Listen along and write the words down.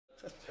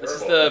This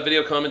is the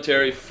video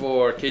commentary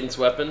for Cadence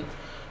Weapon,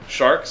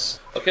 Sharks.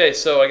 Okay,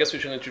 so I guess we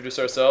should introduce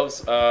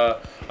ourselves.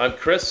 I'm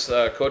Chris,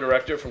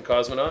 co-director from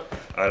Cosmonaut.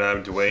 And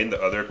I'm Dwayne,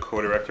 the other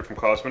co-director from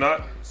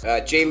Cosmonaut.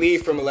 Jay Lee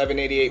from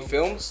 1188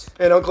 Films.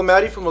 And Uncle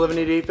Matty from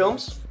 1188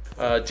 Films.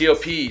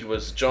 DOP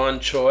was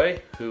John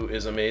Choi, who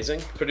is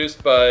amazing.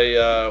 Produced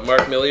by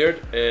Mark Milliard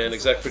and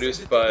exec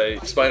produced by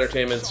Spy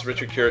Entertainment's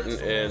Richard Curtin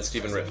and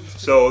Stephen Riff.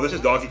 So this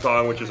is Donkey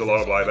Kong, which is a lot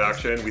of live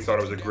action. We thought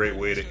it was a great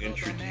way to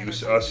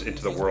introduce us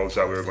into the worlds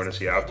that we were going to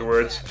see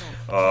afterwards.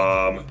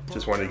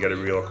 Just wanted to get a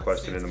real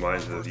question in the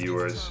minds of the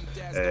viewers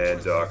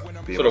and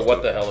be Sort of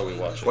what the hell are we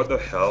watching? What the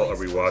hell are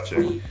we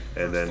watching?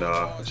 And then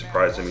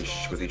surprise them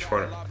with each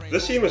corner.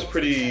 This scene was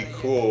pretty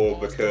cool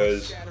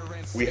because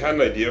we had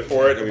an idea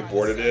for it and we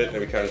boarded it and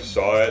we kind of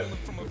saw it,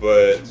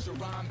 but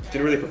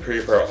didn't really prepare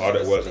you for how odd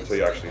it was until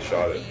you actually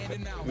shot it.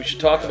 We should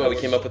talk about, we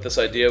came up with this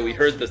idea, we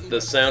heard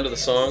the sound of the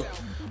song,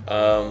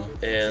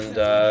 and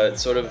it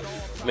sort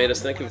of made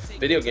us think of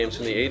video games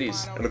from the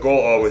 80s. And the goal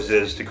always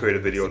is to create a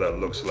video that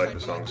looks like the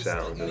song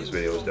sounds, and this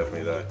video is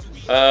definitely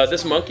that.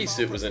 This monkey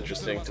suit was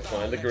interesting to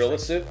find, the gorilla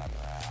suit.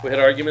 We had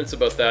arguments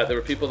about that. There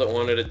were people that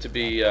wanted it to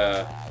be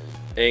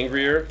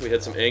angrier. We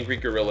had some angry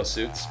gorilla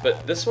suits,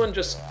 but this one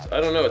just, I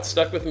don't know, it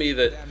stuck with me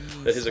that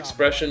his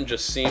expression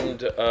just seemed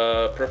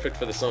perfect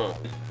for the song.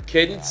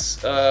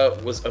 Cadence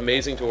was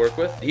amazing to work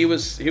with. He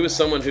was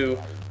someone who,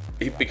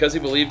 because he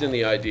believed in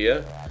the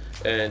idea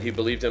and he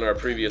believed in our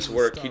previous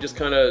work, he just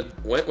kind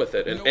of went with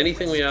it, and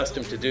anything we asked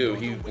him to do,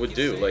 he would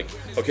do. Like,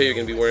 okay, you're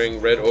going to be wearing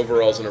red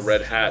overalls and a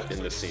red hat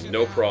in this scene.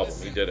 No problem.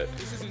 He did it.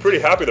 Pretty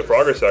happy with the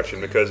progress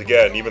section because,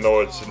 again, even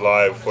though it's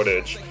live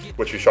footage,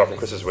 which we shot from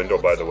Chris's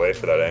window, by the way,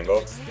 for that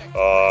angle,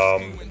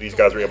 these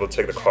guys were able to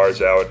take the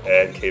cars out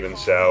and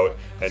Cadence out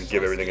and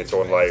give everything its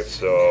own life.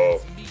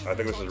 So I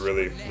think this is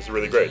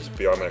really great. It's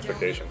beyond my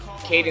expectations.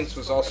 Cadence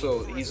was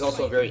he's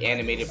also a very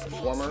animated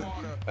performer,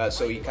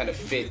 so he kind of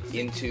fit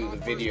into the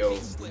video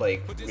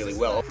like really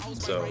well.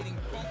 So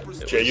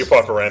Jay, you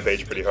fought for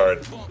Rampage pretty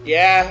hard.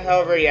 Yeah,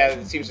 however,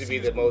 it seems to be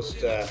the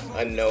most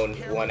unknown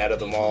one out of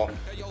them all.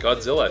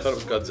 Godzilla, I thought it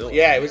was Godzilla.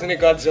 Yeah, wasn't it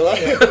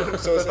Godzilla?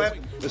 So it's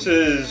like, this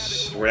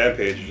is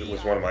Rampage. It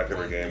was one of my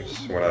favorite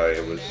games when I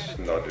was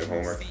not doing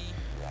homework.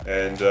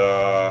 And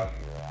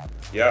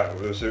yeah, I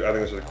think this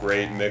is a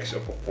great mix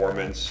of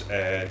performance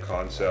and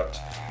concept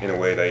in a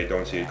way that you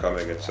don't see it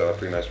coming. It's a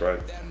pretty nice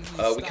ride.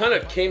 We kind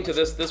of came to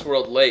this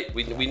world late.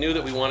 We knew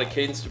that we wanted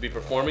Cadence to be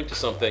performing to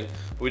something,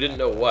 but we didn't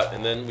know what.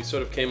 And then we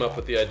sort of came up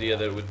with the idea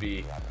that it would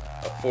be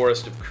a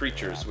forest of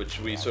creatures,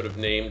 which we sort of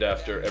named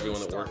after everyone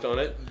that worked on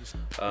it.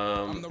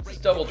 It's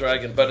Double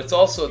Dragon, but it's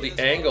also the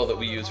angle that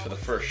we use for the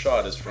first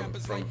shot is from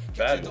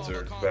Bad Dudes.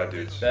 Bad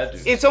Dudes. Bad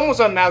Dudes. it's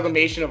almost an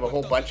amalgamation of a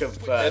whole bunch of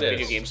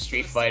video games,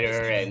 Street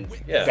Fighter and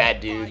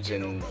Bad Dudes,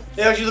 and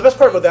Yeah, actually, the best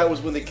part about that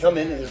was when they come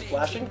in and they're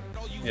flashing.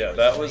 Yeah,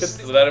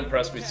 that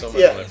impressed me so much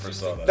when I first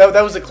saw that.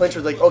 That was the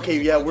clincher. Like,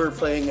 okay, yeah, we're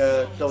playing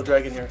Double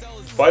Dragon here.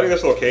 Finding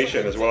this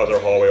location as well as our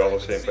hallway all in the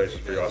same place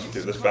was pretty awesome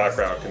too. This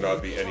background could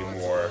not be any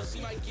more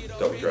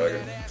Double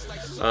Dragon.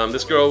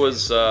 This girl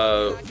was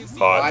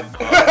Hot.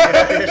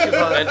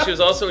 and she was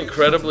also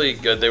incredibly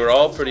good. They were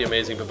all pretty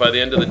amazing, but by the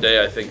end of the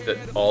day, I think that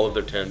all of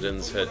their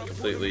tendons had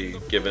completely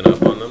given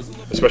up on them.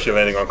 Especially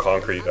landing on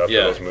concrete after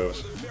those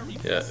moves.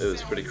 Yeah, it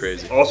was pretty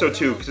crazy. Also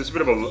too, because it's a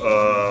bit of a,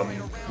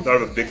 not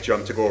of a big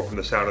jump to go from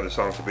the sound of the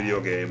songs to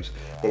video games,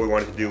 what we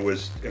wanted to do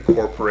was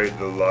incorporate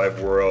the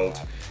live world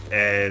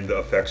and the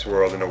effects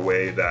world in a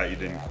way that you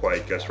didn't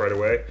quite guess right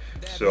away.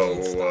 So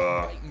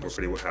we're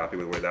pretty happy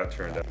with the way that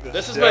turned out.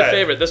 This is my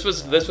favorite. This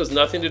was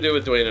nothing to do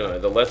with Dwayne and I.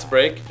 The Let's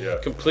Break,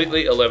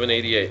 completely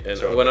 1188.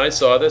 And when I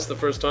saw this the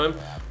first time,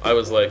 I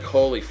was like,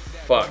 holy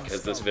fuck,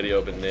 has this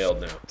video been nailed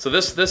now? So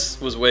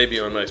this was way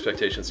beyond my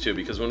expectations too,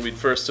 because when we'd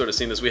first sort of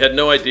seen this, we had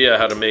no idea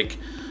how to make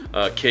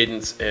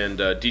Cadence and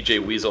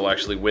DJ Weasel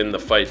actually win the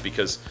fight,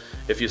 because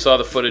if you saw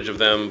the footage of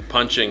them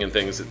punching and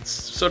things, it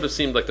sort of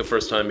seemed like the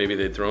first time maybe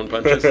they'd thrown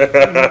punches.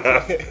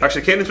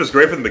 Actually, Cadence was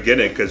great from the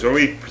beginning, because when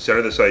we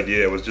presented this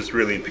idea, it was just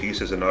really in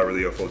pieces and not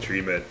really a full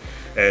treatment.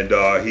 And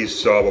he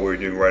saw what we were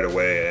doing right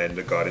away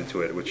and got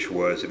into it, which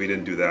was, if he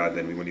didn't do that,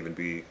 then we wouldn't even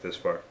be this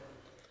far.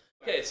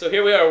 Okay, so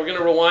here we are. We're going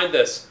to rewind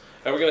this,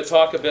 and we're going to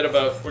talk a bit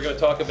about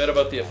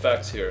the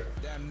effects here.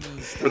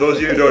 For those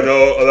of you who don't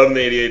know,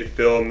 1188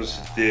 Films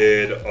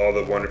did all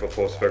the wonderful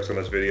post effects on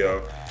this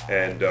video,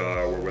 and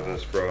were with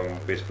us from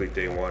basically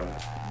day one.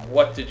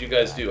 What did you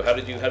guys do?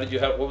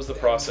 What was the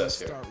process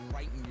here?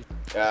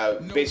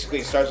 basically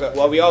it starts off,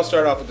 well, we all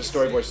start off with the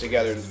storyboards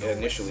together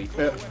initially,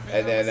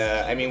 and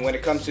then I mean, when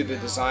it comes to the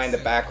design, the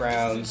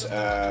backgrounds,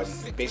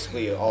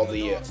 basically all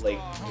the like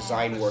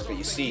design work that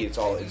you see, it's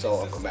all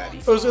Uncle Matty.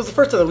 It was the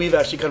first time that we've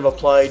actually kind of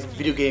applied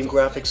video game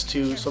graphics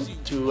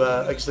to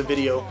I guess the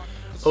video.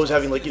 Opposed to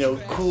having, like, you know,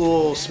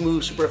 cool,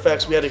 smooth super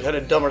effects, we had to kind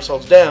of dumb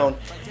ourselves down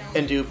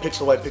and do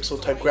pixel by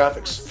pixel type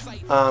graphics,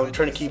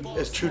 trying to keep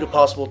as true to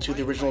possible to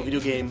the original video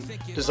game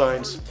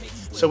designs.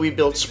 So we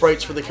built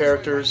sprites for the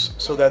characters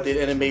so that they'd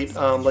animate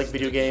like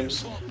video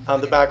games.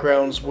 The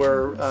backgrounds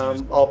were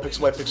all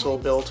pixel by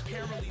pixel built.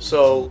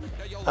 So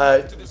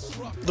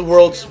the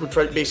worlds would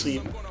try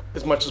basically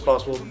as much as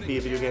possible be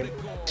a video game.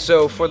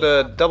 So for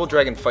the Double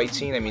Dragon fight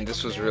scene, I mean,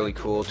 this was really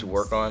cool to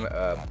work on.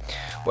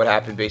 What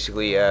happened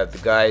basically, the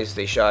guys,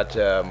 they shot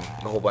a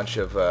whole bunch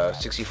of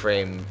 60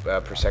 frame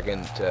per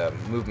second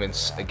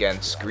movements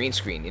against green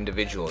screen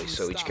individually.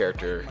 So each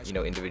character, you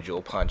know,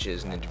 individual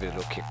punches and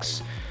individual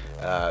kicks,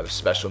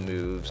 special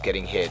moves,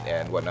 getting hit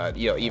and whatnot.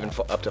 You know, even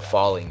up to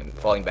falling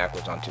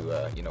backwards onto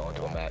you know,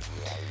 onto a mat.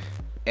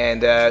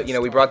 And you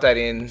know, we brought that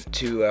in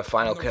to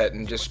Final Cut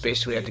and just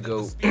basically had to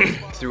go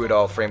through it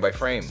all frame by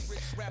frame,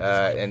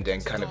 and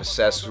then kind of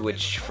assess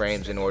which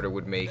frames in order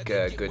would make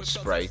good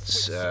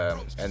sprites,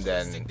 and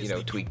then, you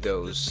know, tweak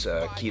those,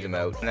 key them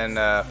out. And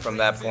then from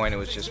that point, it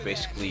was just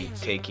basically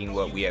taking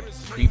what we had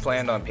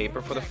pre-planned on paper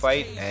for the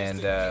fight and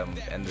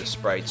the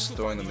sprites,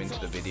 throwing them into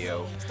the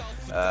video,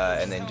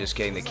 and then just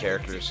getting the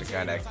characters to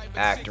kind of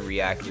act and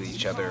react with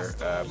each other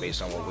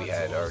based on what we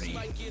had already,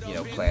 you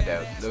know, planned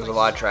out. There was a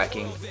lot of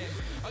tracking.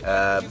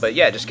 But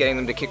yeah, just getting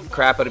them to kick the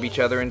crap out of each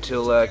other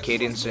until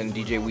Cadence and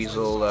DJ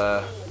Weasel,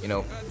 you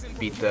know,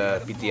 beat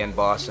the end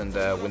boss and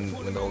win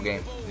the whole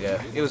game.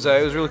 Yeah, it was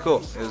really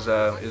cool. It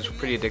was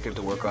pretty addictive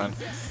to work on,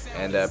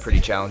 and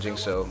pretty challenging.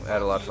 So I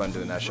had a lot of fun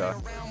doing that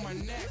shot.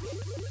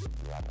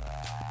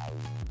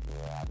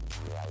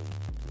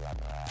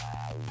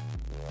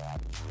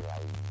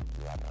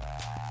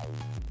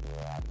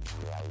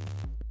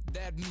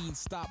 That means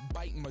stop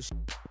biting my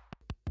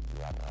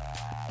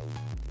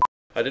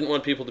I didn't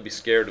want people to be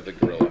scared of the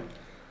gorilla.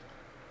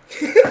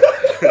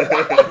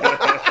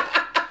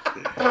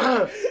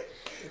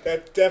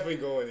 That's definitely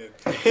going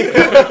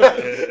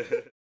in.